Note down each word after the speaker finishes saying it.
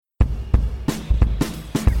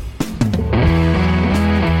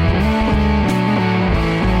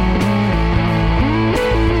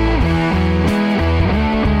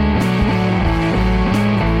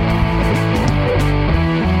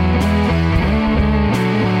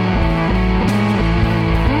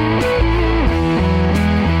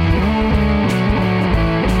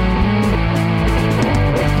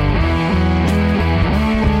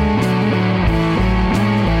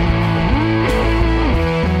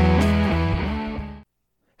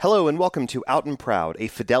Hello and welcome to Out and Proud, a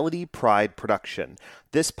Fidelity Pride production.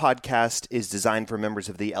 This podcast is designed for members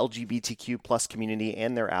of the LGBTQ plus community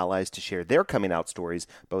and their allies to share their coming out stories,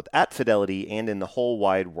 both at Fidelity and in the whole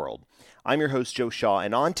wide world. I'm your host, Joe Shaw,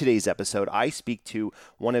 and on today's episode, I speak to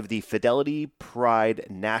one of the Fidelity Pride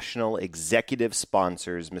National Executive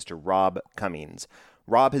Sponsors, Mr. Rob Cummings.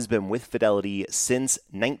 Rob has been with Fidelity since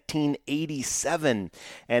 1987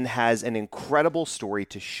 and has an incredible story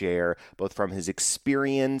to share, both from his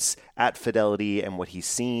experience at Fidelity and what he's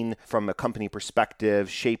seen from a company perspective,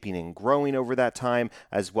 shaping and growing over that time,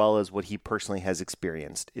 as well as what he personally has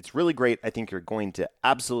experienced. It's really great. I think you're going to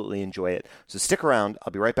absolutely enjoy it. So stick around.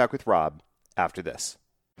 I'll be right back with Rob after this.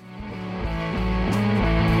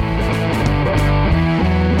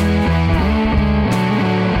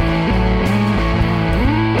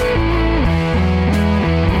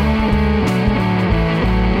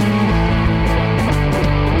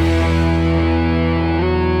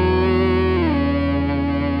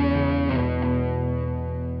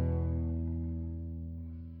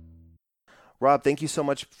 Rob, thank you so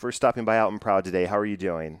much for stopping by Out and Proud today. How are you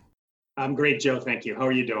doing? I'm great, Joe. Thank you. How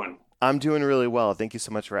are you doing? I'm doing really well. Thank you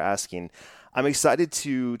so much for asking. I'm excited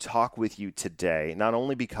to talk with you today, not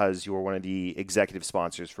only because you're one of the executive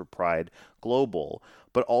sponsors for Pride Global,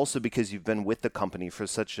 but also because you've been with the company for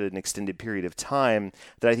such an extended period of time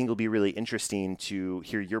that I think will be really interesting to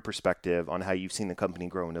hear your perspective on how you've seen the company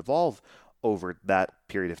grow and evolve over that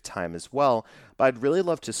period of time as well. But I'd really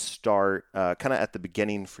love to start kind of at the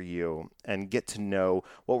beginning for you and get to know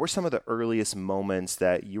what were some of the earliest moments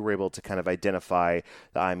that you were able to kind of identify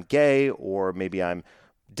that I'm gay, or maybe I'm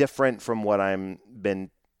different from what I'm been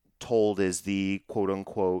told is the quote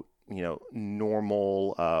unquote,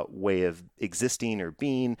 normal way of existing or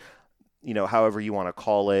being, however you want to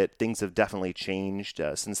call it. Things have definitely changed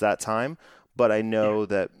since that time. But I know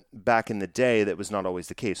that back in the day, that was not always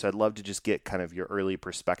the case. So I'd love to just get kind of your early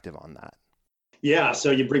perspective on that. Yeah.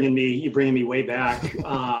 So you're bringing me way back.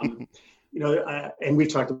 And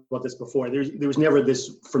we've talked about this before. There was never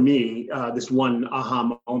this, for me, this one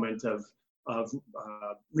aha moment of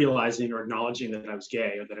realizing or acknowledging that I was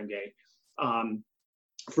gay or that I'm gay.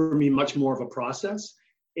 For me, much more of a process,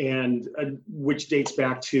 and which dates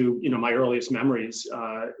back to my earliest memories.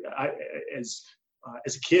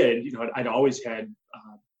 As a kid, I'd always had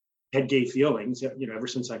gay feelings, ever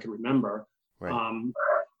since I could remember, right.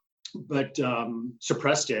 But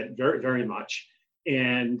suppressed it very, very much,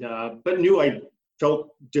 and but knew I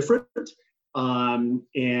felt different, again,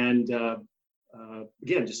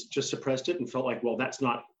 just suppressed it and felt like, well, that's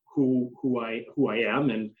not who I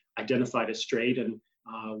am, and identified as straight, and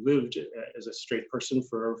lived as a straight person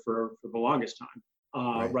for the longest time.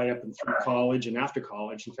 Right up and through college and after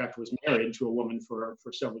college. In fact, I was married to a woman for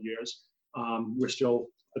several years. We're still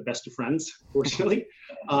the best of friends, fortunately.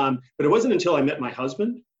 But it wasn't until I met my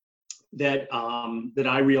husband that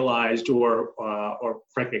I realized, or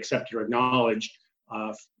frankly accepted or acknowledged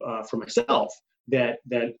for myself that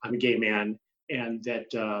I'm a gay man, and that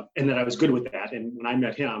I was good with that. And when I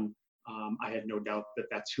met him, I had no doubt that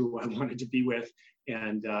that's who I wanted to be with,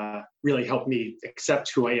 and really helped me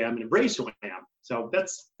accept who I am and embrace who I am. So that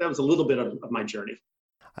was a little bit of my journey.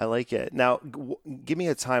 I like it. Now, give me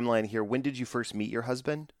a timeline here. When did you first meet your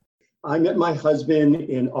husband? I met my husband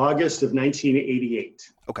in August of 1988.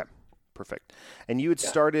 Okay, perfect. And you had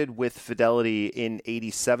started with Fidelity in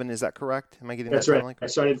 87, is that correct? Am I getting That's that right? Correct? I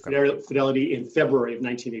started Fidelity in February of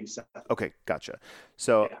 1987. Okay, gotcha.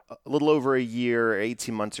 So a little over a year,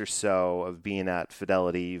 18 months or so of being at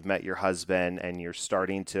Fidelity, you've met your husband, and you're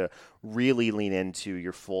starting to really lean into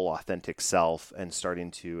your full authentic self and starting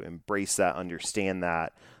to embrace that, understand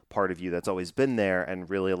that part of you that's always been there, and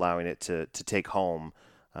really allowing it to take home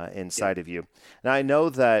inside of you. Now, I know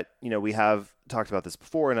that, we have talked about this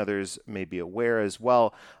before, and others may be aware as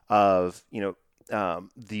well of,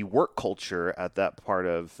 the work culture at that part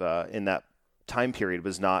of, in that time period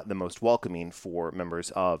was not the most welcoming for members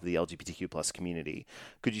of the LGBTQ plus community.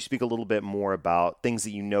 Could you speak a little bit more about things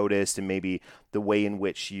that you noticed, and maybe the way in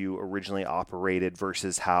which you originally operated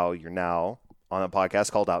versus how you're now on a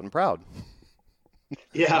podcast called Out and Proud?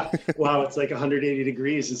 Yeah. Wow. It's like 180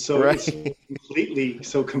 degrees. It's so, It's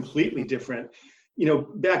so completely different.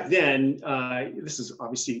 Back then, this is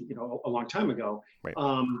obviously, a long time ago. Right.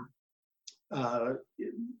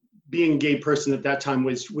 Being a gay person at that time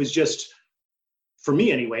was just, for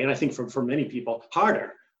me anyway, and I think for many people,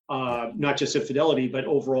 harder. Not just at Fidelity, but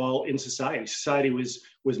overall in society. Society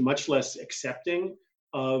was much less accepting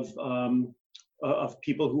of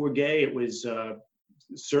people who were gay. It was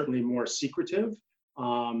certainly more secretive.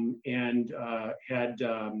 And had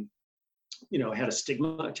a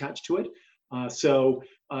stigma attached to it. So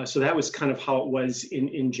that was kind of how it was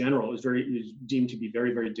in general. It was deemed to be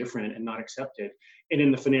very, very different and not accepted. And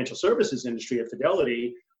in the financial services industry at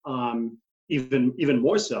Fidelity, even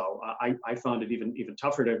more so. I found it even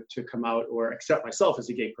tougher to come out or accept myself as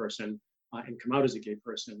a gay person and come out as a gay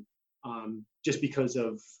person, just because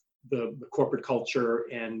of the corporate culture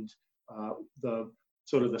and the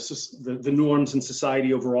sort of the norms in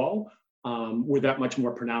society overall were that much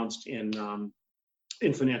more pronounced in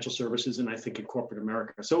financial services and I think in corporate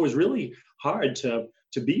America. So it was really hard to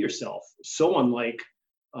be yourself. So unlike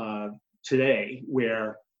today,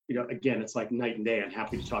 where again, it's like night and day. I'm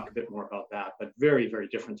happy to talk a bit more about that, but very, very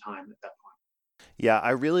different time at that point. Yeah, I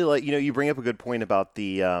really like, you bring up a good point about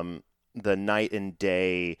the night and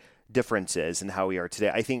day differences and how we are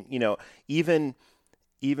today. I think,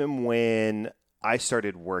 even when I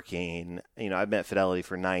started working, I've been at Fidelity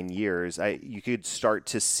for 9 years. You could start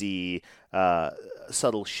to see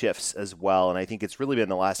subtle shifts as well, and I think it's really been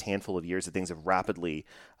the last handful of years that things have rapidly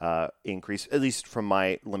increased, at least from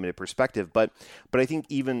my limited perspective. But I think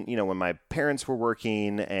even when my parents were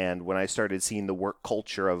working and when I started seeing the work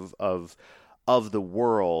culture of the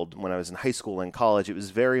world when I was in high school and college, it was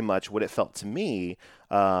very much what it felt to me,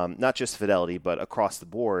 not just Fidelity, but across the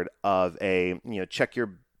board of check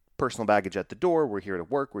your personal baggage at the door. We're here to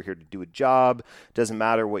work. We're here to do a job. Doesn't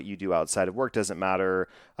matter what you do outside of work. Doesn't matter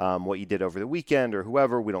what you did over the weekend or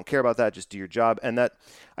whoever. We don't care about that. Just do your job. And that,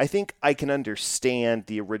 I think I can understand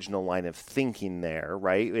the original line of thinking there,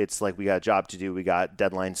 right? It's like we got a job to do. We got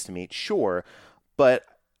deadlines to meet. Sure. But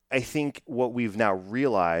I think what we've now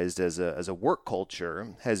realized as a work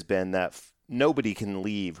culture has been that nobody can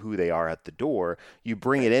leave who they are at the door. You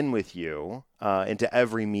bring it in with you into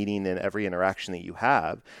every meeting and every interaction that you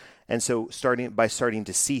have. And so starting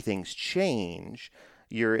to see things change,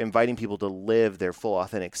 you're inviting people to live their full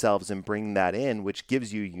authentic selves and bring that in, which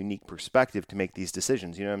gives you a unique perspective to make these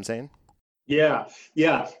decisions. You know what I'm saying? Yeah,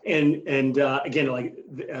 and again, like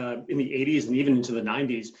in the '80s and even into the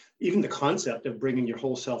 '90s, even the concept of bringing your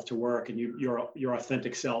whole self to work and your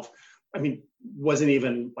authentic self, I mean, wasn't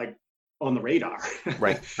even like on the radar.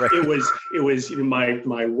 Right. It was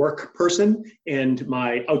my work person and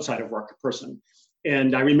my outside of work person.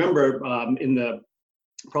 And I remember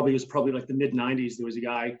it was probably like the mid '90s. There was a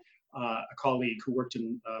guy, a colleague who worked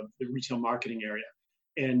in the retail marketing area,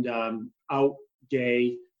 and out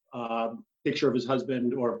gay. Picture of his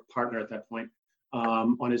husband or partner at that point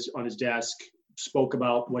on his desk, spoke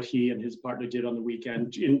about what he and his partner did on the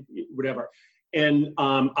weekend, whatever. And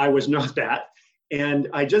I was not that. And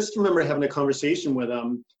I just remember having a conversation with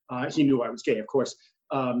him. He knew I was gay, of course.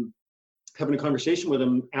 Having a conversation with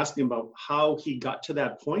him, asking about how he got to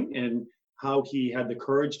that point and how he had the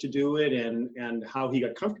courage to do it and how he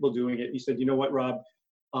got comfortable doing it. He said, "You know what, Rob?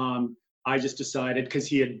 I just decided," because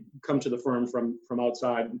he had come to the firm from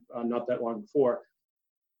outside not that long before.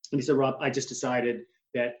 And he said, "Rob, I just decided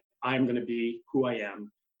that I'm going to be who I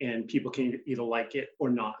am, and people can either like it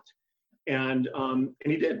or not." And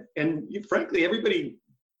he did. And frankly, everybody,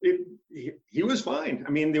 he was fine.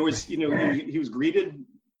 I mean, there was, he was greeted,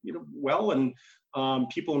 well, and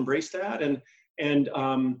people embraced that. And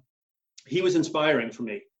he was inspiring for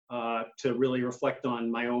me to really reflect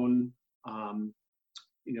on my own.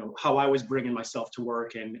 How I was bringing myself to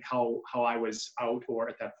work and how I was out or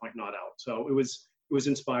at that point not out. So it was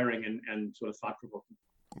inspiring and sort of thought provoking.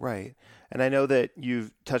 Right. And I know that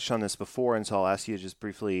you've touched on this before, and so I'll ask you to just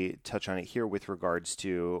briefly touch on it here with regards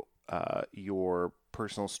to your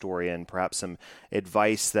personal story and perhaps some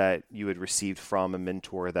advice that you had received from a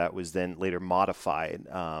mentor that was then later modified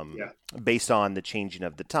based on the changing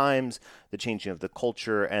of the times, the changing of the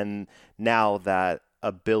culture, and now that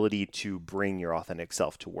ability to bring your authentic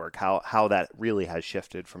self to work, how that really has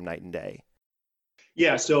shifted from night and day.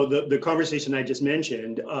 Yeah, so the conversation I just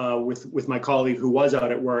mentioned with my colleague who was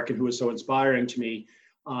out at work and who was so inspiring to me,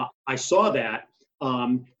 I saw that.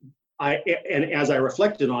 And as I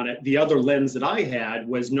reflected on it, the other lens that I had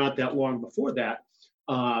was not that long before that.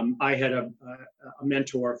 I had a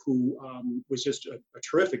mentor who was just a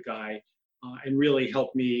terrific guy and really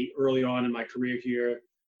helped me early on in my career here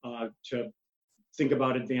to think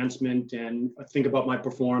about advancement and think about my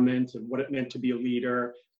performance and what it meant to be a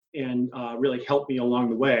leader, and really helped me along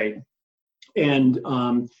the way. And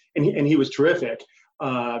he was terrific.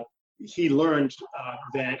 He learned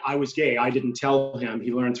that I was gay. I didn't tell him.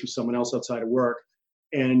 He learned through someone else outside of work.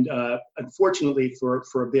 And unfortunately, for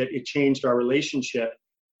a bit, it changed our relationship.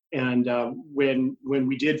 And when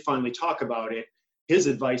we did finally talk about it, his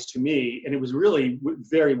advice to me, and it was really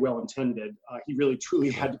very well intended. He really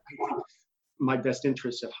truly had my best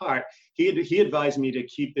interests at heart. He advised me to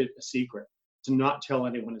keep it a secret. to not tell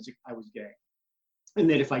anyone I was gay. And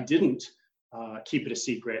that if I didn't keep it a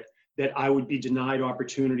secret, that I would be denied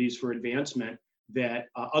opportunities for advancement that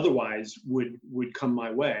otherwise would come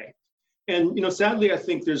my way. And sadly, I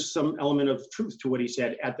think there's some element of truth to what he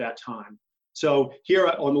said at that time. So here,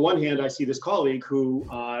 on the one hand, I see this colleague who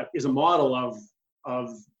is a model of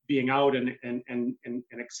being out and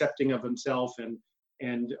accepting of himself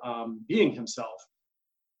and being himself.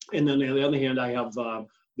 And then on the other hand, I have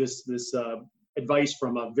this advice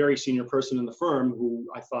from a very senior person in the firm who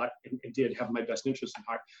I thought and did have my best interest in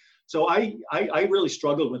heart. So I really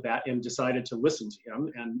struggled with that and decided to listen to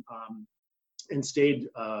him and stayed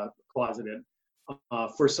closeted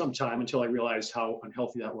for some time until I realized how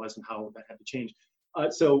unhealthy that was and how that had to change.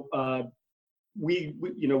 So we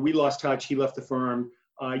lost touch. He left the firm.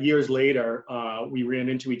 Years later, we ran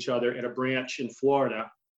into each other at a branch in Florida.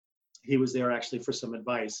 He was there actually for some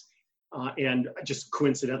advice. And just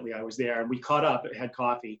coincidentally, I was there and we caught up and had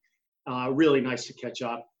coffee. Really nice to catch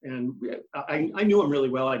up. And I knew him really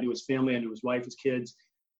well. I knew his family, I knew his wife, his kids.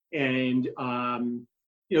 And,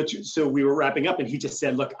 so we were wrapping up and he just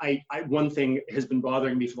said, look, one thing has been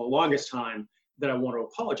bothering me for the longest time that I want to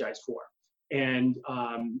apologize for. And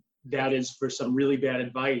that is for some really bad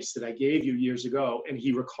advice that I gave you years ago. And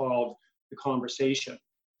he recalled the conversation.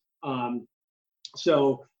 And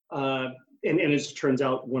as it turns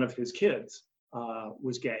out, one of his kids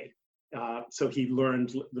was gay. So he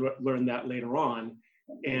learned that later on.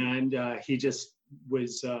 And he just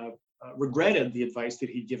was regretted the advice that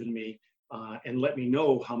he'd given me and let me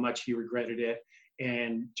know how much he regretted it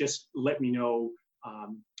and just let me know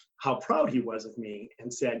how proud he was of me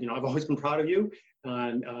and said, I've always been proud of you.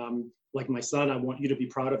 And like my son, I want you to be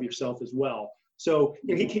proud of yourself as well. So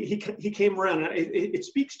he came around. And it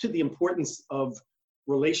speaks to the importance of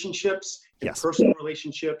relationships and Yes. personal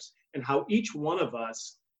relationships and how each one of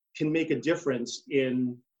us can make a difference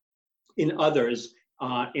in others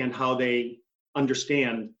and how they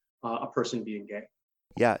understand a person being gay.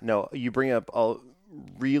 Yeah, no, you bring up all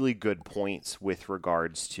really good points with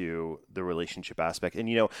regards to the relationship aspect. And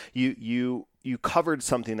you covered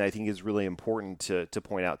something that I think is really important to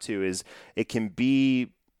point out too, is it can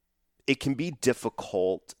be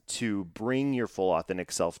difficult to bring your full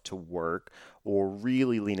authentic self to work or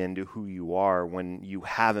really lean into who you are when you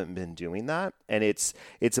haven't been doing that. And it's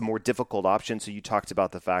a more difficult option. So you talked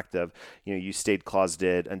about the fact of, you stayed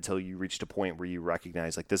closeted until you reached a point where you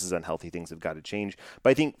recognize like this is unhealthy, things have got to change.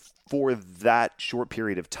 But I think for that short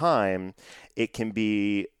period of time, it can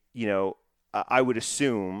be, I would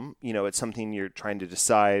assume, it's something you're trying to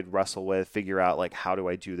decide, wrestle with, figure out like, how do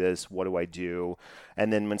I do this? What do I do?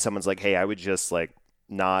 And then when someone's like, hey, I would just like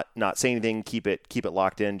not say anything, keep it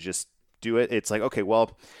locked in, just do it. It's like, okay,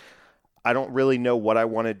 well, I don't really know what I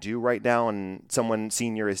want to do right now. And someone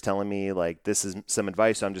senior is telling me like, this is some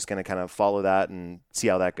advice. So I'm just going to kind of follow that and see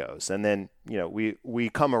how that goes. And then, we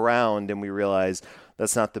come around and we realize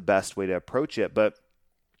that's not the best way to approach it, but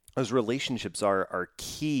those relationships are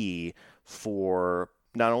key for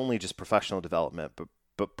not only just professional development,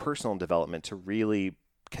 but personal development, to really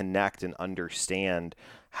connect and understand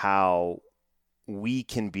how we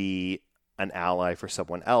can be an ally for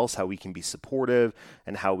someone else, how we can be supportive,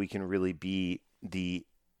 and how we can really be the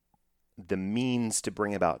means to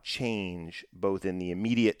bring about change, both in the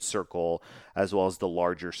immediate circle as well as the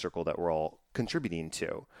larger circle that we're all contributing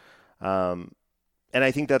to. And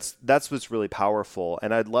I think that's what's really powerful.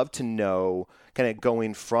 And I'd love to know, kind of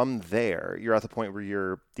going from there, you're at the point where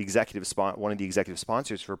you're one of the executive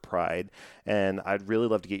sponsors for Pride. And I'd really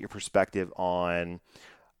love to get your perspective on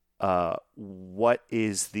what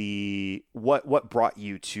brought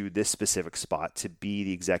you to this specific spot to be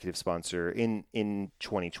the executive sponsor in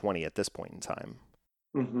 2020 at this point in time.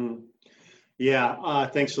 Mm-hmm. Yeah.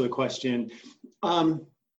 Thanks for the question.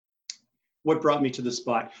 What brought me to the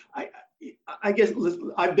spot? I guess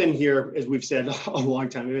I've been here, as we've said, a long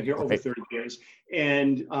time. I've been here over 30 years.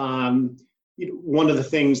 And one of the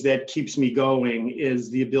things that keeps me going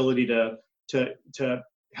is the ability to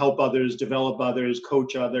help others, develop others,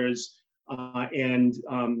 coach others, and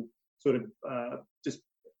sort of just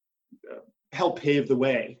help pave the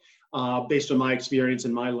way based on my experience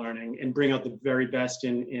and my learning, and bring out the very best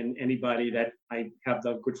in anybody that I have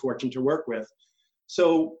the good fortune to work with.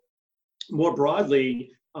 So more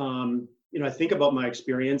broadly, I think about my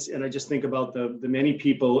experience, and I just think about the many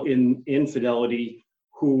people in Fidelity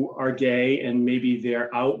who are gay, and maybe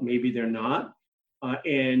they're out, maybe they're not,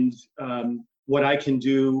 and what I can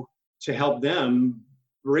do to help them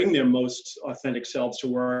bring their most authentic selves to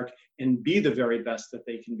work and be the very best that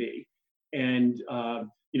they can be. And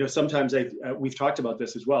sometimes we've talked about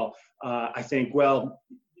this as well. I think, well,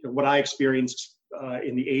 what I experienced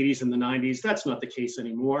in the 80s and the 90s. That's not the case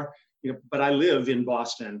anymore. But I live in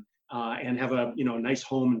Boston and have a nice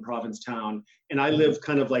home in Provincetown, and I live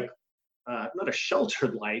kind of like not a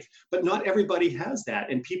sheltered life, but not everybody has that,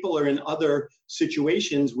 and people are in other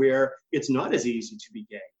situations where it's not as easy to be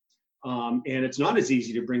gay, and it's not as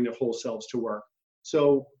easy to bring their whole selves to work.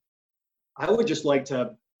 So I would just like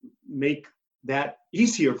to make that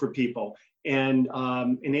easier for people and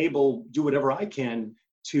do whatever I can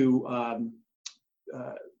to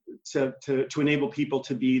enable people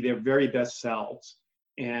to be their very best selves,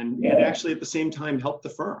 and actually at the same time help the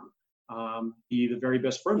firm be the very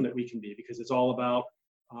best firm that we can be, because it's all about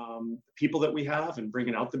the people that we have and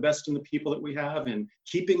bringing out the best in the people that we have and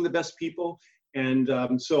keeping the best people. And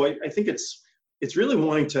so I think it's really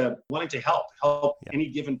wanting to help any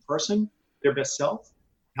given person their best self,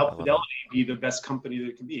 help Fidelity be the best company that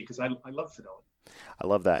it can be, because I love Fidelity. I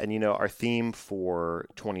love that. And, our theme for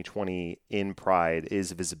 2020 in Pride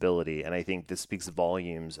is visibility. And I think this speaks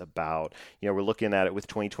volumes about, we're looking at it with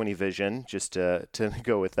 2020 vision, just to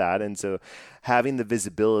go with that. And so having the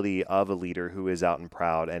visibility of a leader who is out and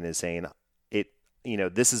proud and is saying,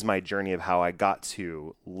 this is my journey of how I got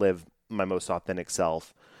to live my most authentic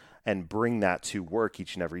self and bring that to work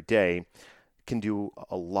each and every day, can do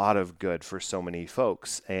a lot of good for so many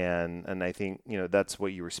folks. And I think, that's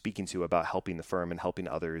what you were speaking to about helping the firm and helping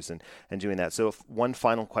others and doing that. So one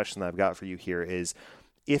final question that I've got for you here is,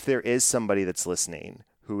 if there is somebody that's listening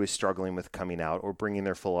who is struggling with coming out or bringing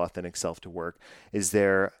their full authentic self to work, is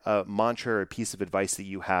there a mantra or a piece of advice that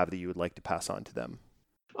you have that you would like to pass on to them?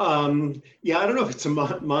 Yeah, I don't know if it's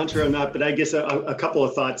a mantra or not, but I guess a couple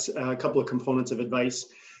of thoughts, a couple of components of advice,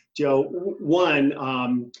 Joe.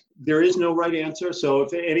 One, there is no right answer. So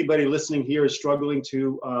if anybody listening here is struggling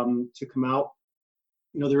to come out,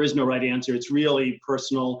 there is no right answer. It's really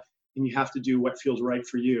personal, and you have to do what feels right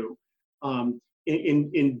for you. As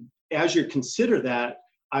you consider that,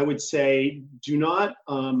 I would say do not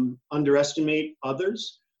underestimate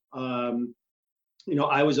others.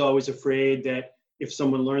 I was always afraid that if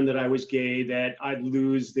someone learned that I was gay, that I'd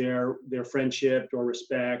lose their friendship or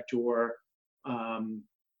respect or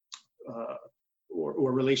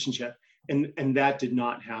relationship, and that did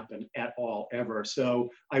not happen at all, ever.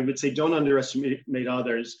 So I would say don't underestimate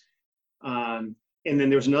others. And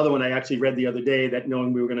then there's another one I actually read the other day that,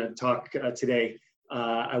 knowing we were going to talk today,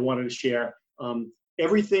 I wanted to share.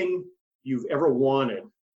 Everything you've ever wanted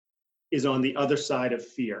is on the other side of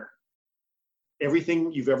fear.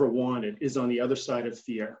 Everything you've ever wanted is on the other side of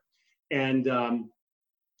fear. And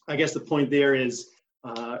I guess the point there is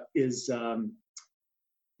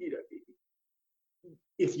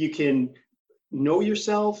if you can know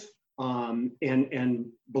yourself and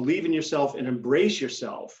believe in yourself and embrace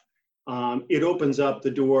yourself, it opens up the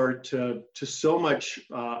door to so much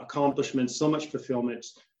accomplishment, so much fulfillment,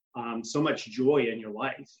 so much joy in your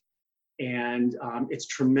life. And it's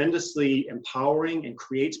tremendously empowering and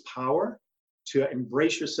creates power to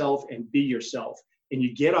embrace yourself and be yourself. And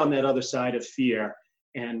you get on that other side of fear,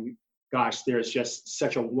 and gosh, there's just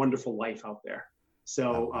such a wonderful life out there.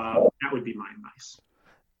 So that would be my advice.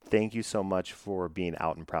 Thank you so much for being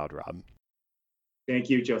out and proud, Rob. Thank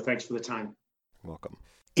you, Joe. Thanks for the time. Welcome.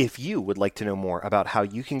 If you would like to know more about how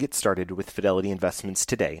you can get started with Fidelity Investments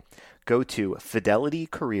today, go to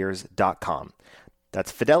fidelitycareers.com.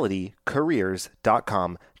 That's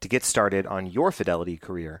fidelitycareers.com to get started on your Fidelity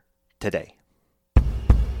career today.